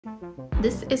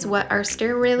This is what our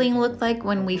stair railing looked like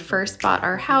when we first bought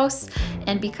our house,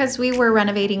 and because we were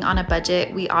renovating on a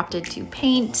budget, we opted to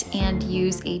paint and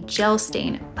use a gel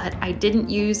stain, but I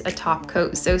didn't use a top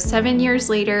coat. So 7 years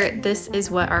later, this is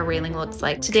what our railing looks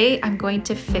like. Today, I'm going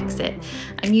to fix it.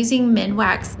 I'm using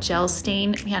Minwax Gel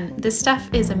Stain. Man, this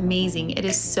stuff is amazing. It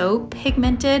is so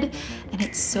pigmented and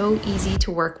it's so easy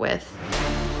to work with.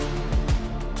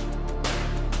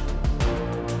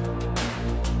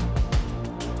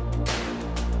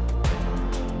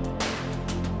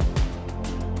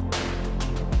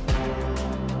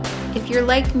 If you're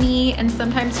like me and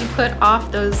sometimes you put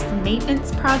off those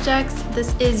maintenance projects,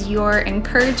 this is your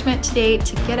encouragement today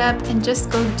to get up and just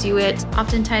go do it.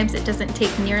 Oftentimes it doesn't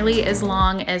take nearly as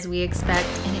long as we expect,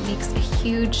 and it makes a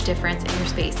huge difference in your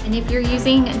space. And if you're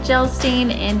using gel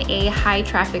stain in a high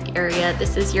traffic area,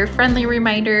 this is your friendly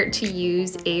reminder to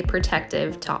use a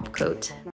protective top coat.